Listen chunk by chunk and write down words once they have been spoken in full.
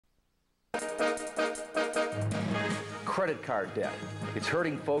Credit card debt. It's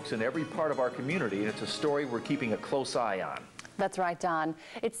hurting folks in every part of our community, and it's a story we're keeping a close eye on. That's right, Don.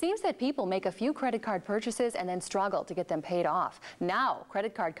 It seems that people make a few credit card purchases and then struggle to get them paid off. Now,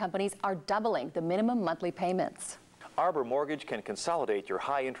 credit card companies are doubling the minimum monthly payments. Arbor Mortgage can consolidate your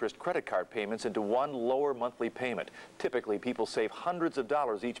high-interest credit card payments into one lower monthly payment. Typically, people save hundreds of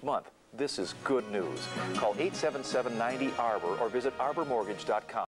dollars each month. This is good news. Call 877-90-ARBOR or visit arbormortgage.com.